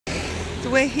So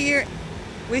we're here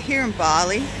in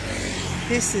Bali.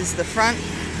 This is the front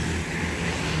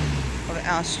of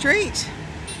our street.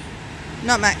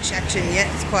 Not much action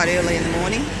yet, it's quite early in the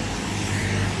morning.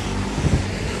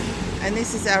 And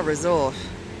this is our resort.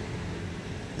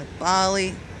 The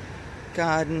Bali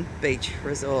Garden Beach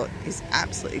Resort is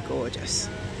absolutely gorgeous.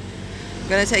 I'm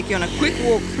going to take you on a quick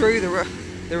walk through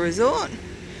the resort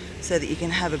so that you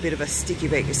can have a bit of a sticky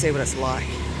beak to see what it's like.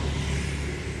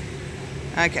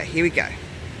 Okay, here we go.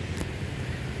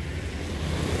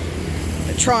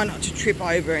 But try not to trip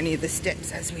over any of the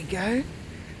steps as we go.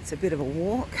 It's a bit of a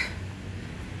walk.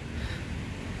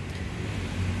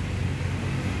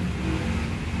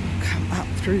 Come up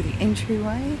through the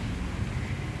entryway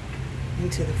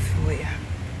into the foyer.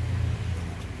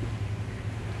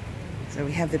 So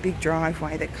we have the big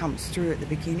driveway that comes through at the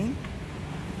beginning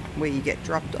where you get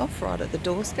dropped off right at the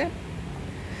doorstep.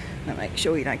 Now make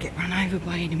sure you don't get run over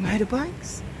by any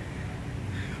motorbikes.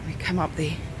 We come up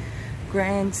the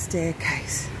grand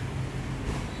staircase.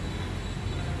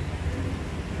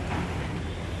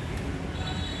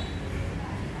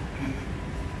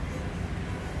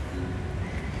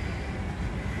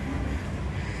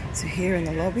 So here in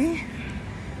the lobby,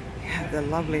 we have the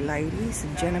lovely ladies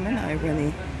and gentlemen over in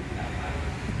the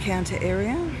counter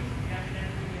area.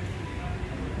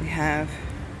 We have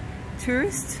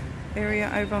tourist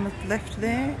area over on the left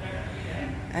there,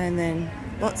 and then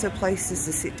lots of places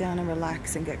to sit down and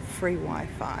relax and get free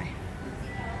Wi-Fi.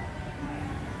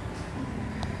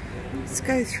 Let's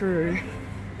go through.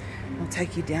 I'll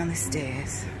take you down the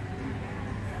stairs.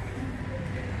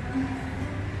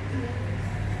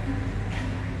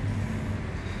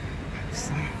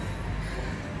 Some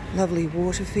lovely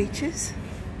water features.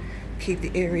 Keep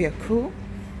the area cool.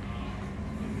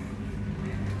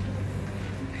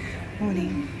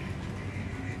 Morning.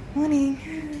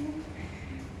 Morning.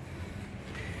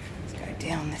 Let's go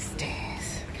down the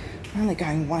stairs. I'm only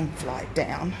going one flight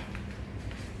down.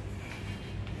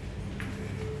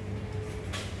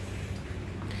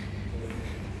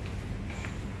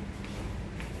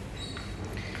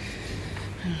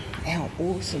 Our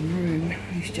awesome room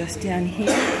is just down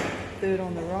here, third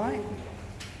on the right.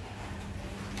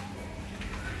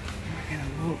 We're going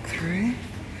to walk through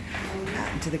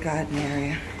out into the garden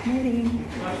area. Morning.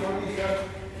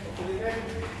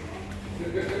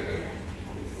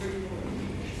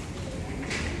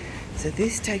 So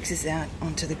this takes us out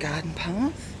onto the garden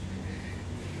path.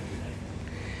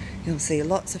 You'll see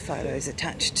lots of photos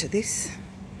attached to this.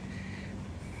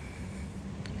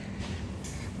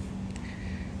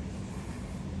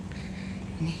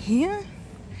 And here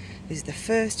is the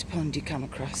first pond you come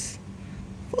across,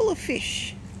 full of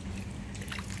fish.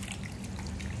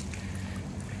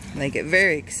 And they get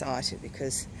very excited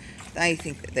because they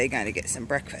think that they're going to get some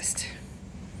breakfast.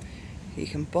 You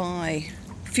can buy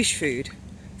fish food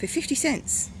for 50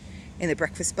 cents in the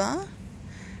breakfast bar.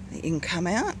 You can come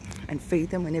out and feed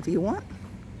them whenever you want.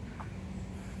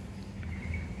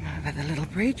 Over the little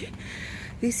bridge.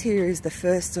 This here is the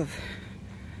first of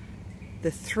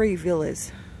the 3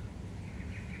 villas.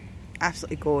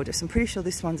 Absolutely gorgeous. I'm pretty sure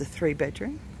this one's a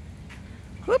 3-bedroom.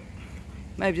 Whoop!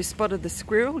 Maybe just spotted the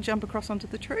squirrel jump across onto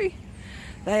the tree.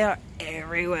 They are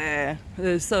everywhere.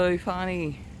 They're so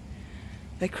funny.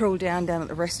 They crawl down at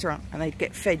the restaurant and they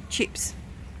get fed chips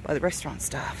by the restaurant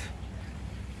staff.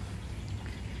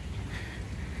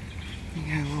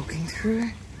 You go walking through.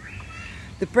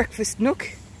 The breakfast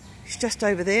nook is just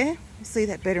over there. You'll see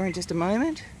that better in just a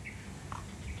moment.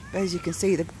 As you can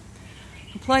see, the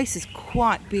place is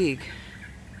quite big.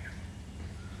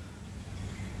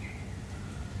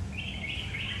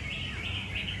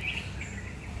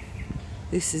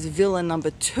 This is villa number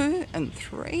 2 and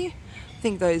 3. I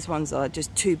think those ones are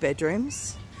just 2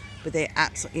 bedrooms, but they're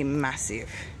absolutely massive.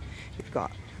 You've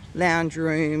got lounge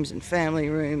rooms and family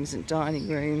rooms and dining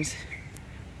rooms.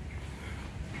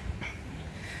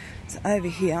 So over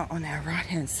here on our right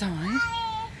hand side,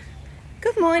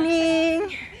 good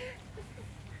morning,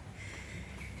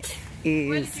 is...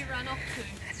 Where did you run off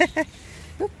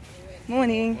to?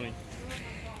 Morning. Morning.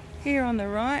 Here on the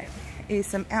right is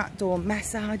some outdoor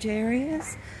massage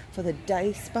areas for the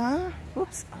day spa.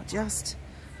 Whoops, I'll just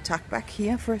tuck back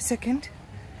here for a second.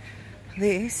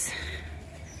 This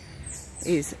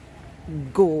is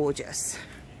gorgeous.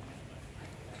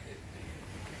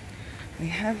 We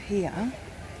have here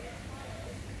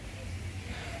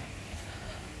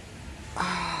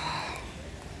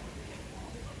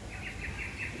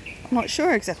I'm not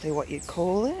sure exactly what you'd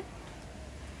call it.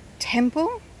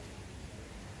 Temple?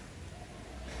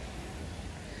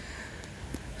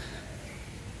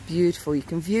 Beautiful. You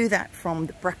can view that from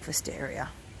the breakfast area.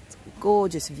 It's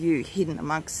Gorgeous view hidden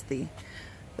amongst the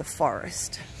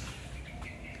forest.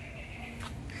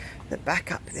 But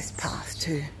back up this path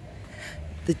to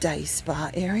the day spa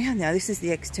area. Now this is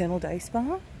the external day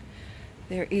spa.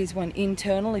 There is one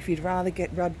internal if you'd rather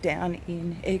get rubbed down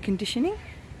in air conditioning.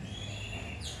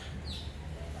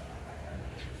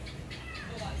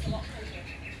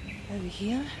 Over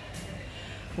here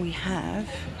we have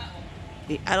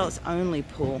the adults only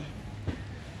pool.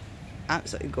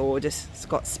 Absolutely gorgeous. It's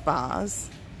got spas,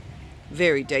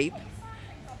 very deep,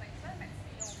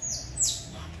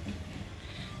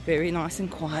 very nice and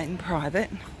quiet and private.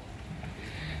 And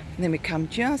then we come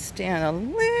just down a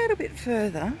little bit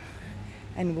further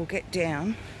and we'll get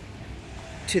down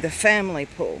to the family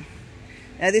pool.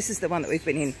 Now this is the one that we've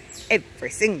been in every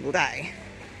single day.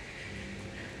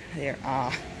 There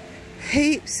are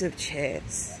heaps of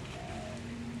chairs.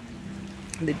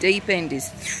 The deep end is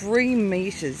 3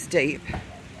 meters deep.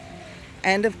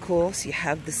 And of course you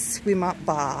have the swim up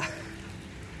bar.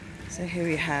 So here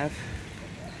we have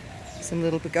some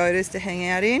little pagodas to hang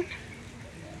out in.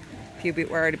 If you're a bit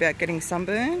worried about getting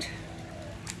sunburned.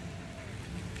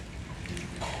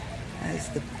 There's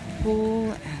the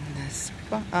pool and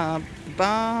the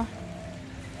bar.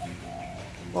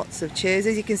 Lots of chairs.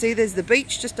 As you can see, there's the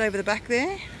beach just over the back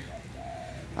there.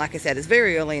 Like I said, it's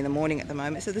very early in the morning at the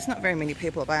moment, so there's not very many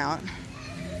people about.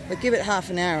 But give it half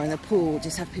an hour and the pool will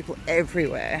just have people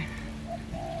everywhere.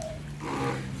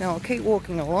 Now I'll keep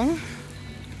walking along.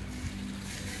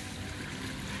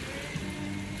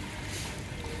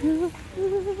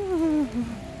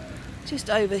 Just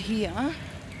over here,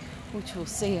 which we'll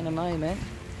see in a moment,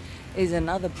 is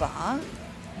another bar.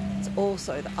 It's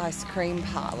also the ice cream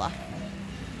parlour.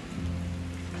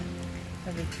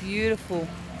 Have a beautiful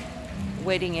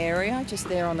wedding area just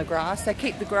there on the grass. They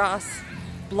keep the grass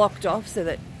blocked off so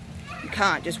that you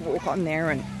can't just walk on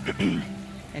there and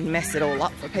and mess it all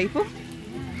up for people.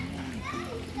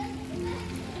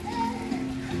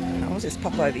 I'll just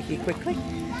pop over here quickly.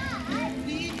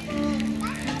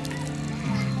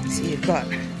 So you've got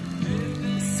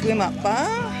swim up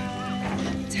bar,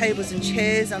 tables and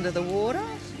chairs under the water.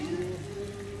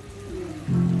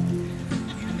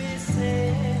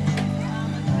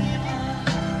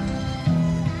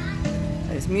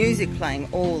 There's music playing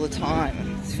all the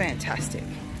time. It's fantastic.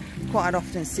 Quite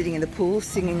often sitting in the pool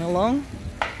singing along.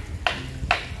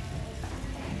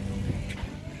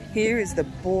 Here is the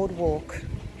Boardwalk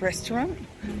restaurant.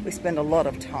 We spend a lot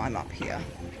of time up here.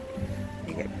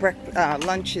 You get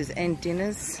lunches and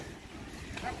dinners.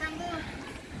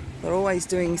 They're always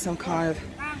doing some kind of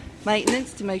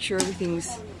maintenance to make sure everything's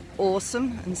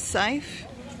awesome and safe.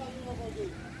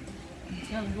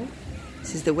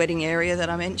 This is the wedding area that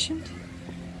I mentioned.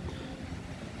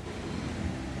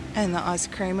 And the ice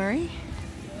creamery.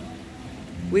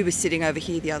 We were sitting over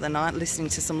here the other night listening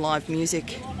to some live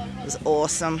music. It was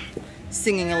awesome.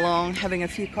 Singing along, having a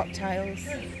few cocktails.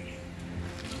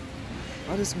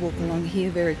 I'll just walk along here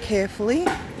very carefully.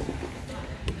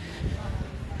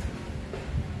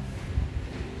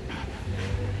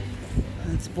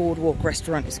 This Boardwalk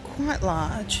restaurant is quite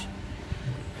large.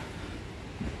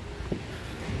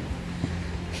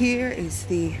 Here is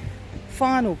the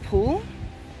final pool.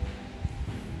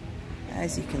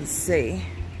 As you can see,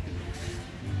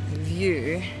 the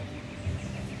view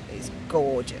is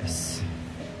gorgeous.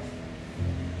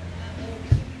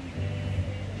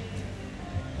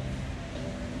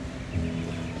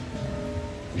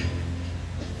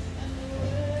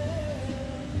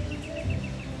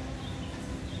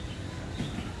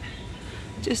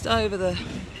 Just over the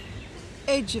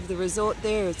edge of the resort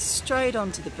there, it's straight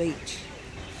onto the beach.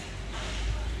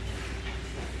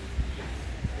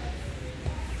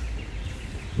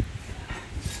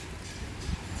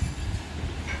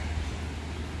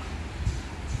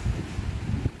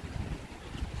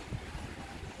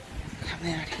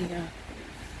 Out here,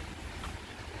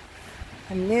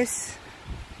 and this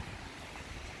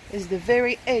is the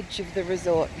very edge of the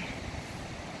resort.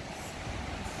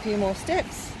 A few more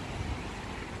steps.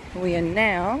 We are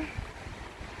now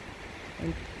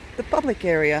in the public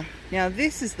area. Now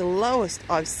this is the lowest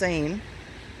I've seen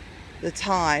the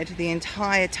tide the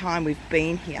entire time we've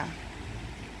been here,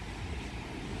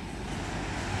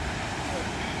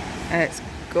 and it's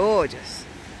gorgeous.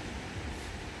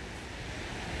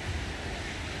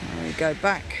 We go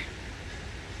back,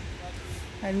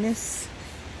 and this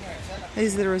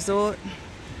is the resort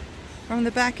from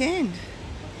the back end.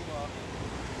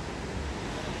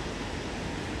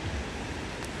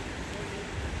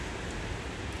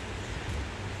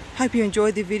 Hope you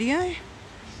enjoyed the video.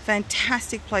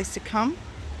 Fantastic place to come.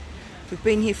 We've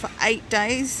been here for 8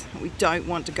 days. We don't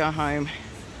want to go home.